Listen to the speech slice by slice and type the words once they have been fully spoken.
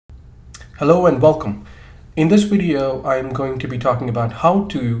Hello and welcome. In this video, I'm going to be talking about how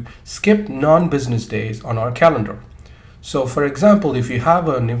to skip non-business days on our calendar. So for example, if you have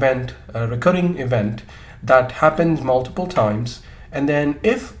an event, a recurring event that happens multiple times, and then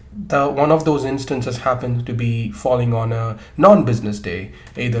if one of those instances happens to be falling on a non-business day,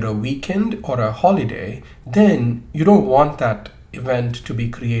 either a weekend or a holiday, then you don't want that event to be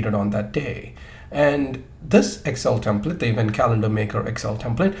created on that day. And this Excel template, the Event Calendar Maker Excel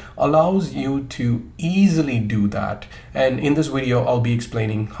template, allows you to easily do that. And in this video, I'll be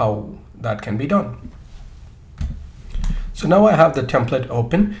explaining how that can be done. So now I have the template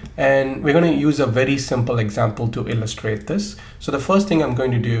open, and we're going to use a very simple example to illustrate this. So the first thing I'm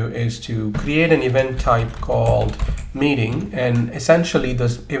going to do is to create an event type called meeting, and essentially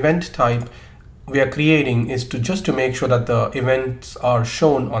this event type we are creating is just to make sure that the events are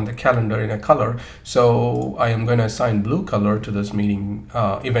shown on the calendar in a color. So I am going to assign blue color to this meeting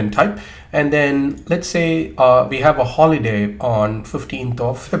event type. And then let's say we have a holiday on 15th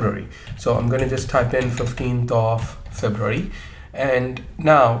of February. So I'm going to just type in 15th of February. And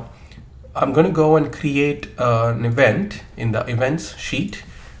now I'm going to go and create an event in the events sheet.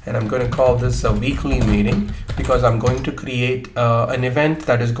 And I'm going to call this a weekly meeting because I'm going to create an event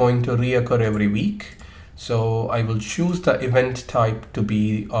that is going to reoccur every week. So I will choose the event type to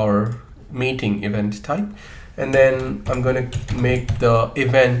be our meeting event type. And then I'm going to make the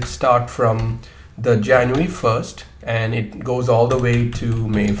event start from the January 1st and it goes all the way to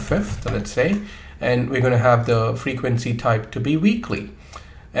May 5th, let's say. And we're going to have the frequency type to be weekly.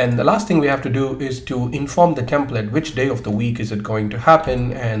 And the last thing we have to do is to inform the template which day of the week is it going to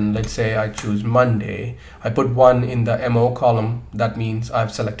happen. And let's say I choose Monday. I put 1 in the MO column. That means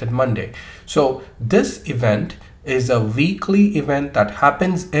I've selected Monday. So this event is a weekly event that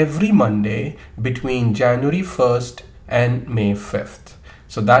happens every Monday between January 1st and May 5th.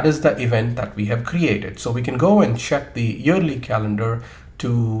 So that is the event that we have created. So we can go and check the yearly calendar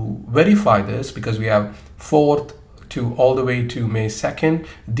to verify this because we have 4th to all the way to May 2nd.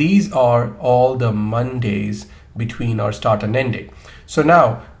 These are all the Mondays between our start and end date. So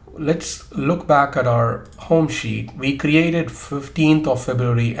now let's look back at our home sheet. We created 15th of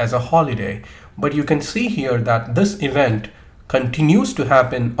February as a holiday, but you can see here that this event continues to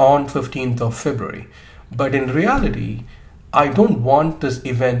happen on 15th of February. But in reality, I don't want this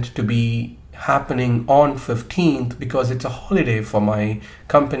event to be happening on 15th because it's a holiday for my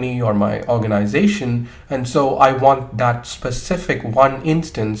company or my organization, and so I want that specific one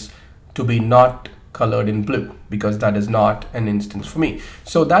instance to be not colored in blue because that is not an instance for me.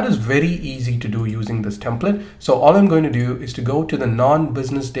 So that is very easy to do using this template. So all I'm going to do is to go to the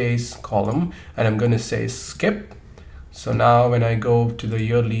non-business days column and I'm going to say skip. So now when I go to the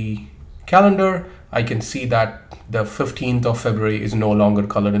yearly calendar, I can see that the 15th of February is no longer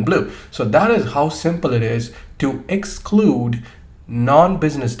colored in blue. So that is how simple it is to exclude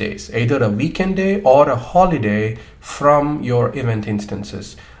non-business days, either a weekend day or a holiday from your event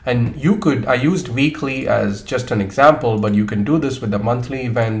instances. And I used weekly as just an example, but you can do this with a monthly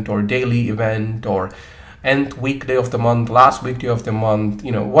event or daily event or nth weekday of the month, last weekday of the month,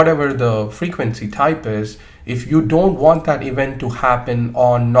 whatever the frequency type is. If you don't want that event to happen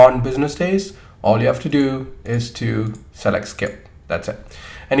on non-business days, all you have to do is to select skip. That's it.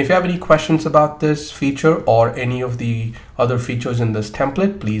 And if you have any questions about this feature or any of the other features in this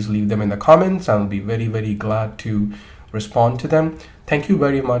template, please leave them in the comments. I'll be very, very glad to respond to them. Thank you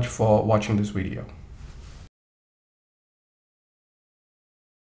very much for watching this video.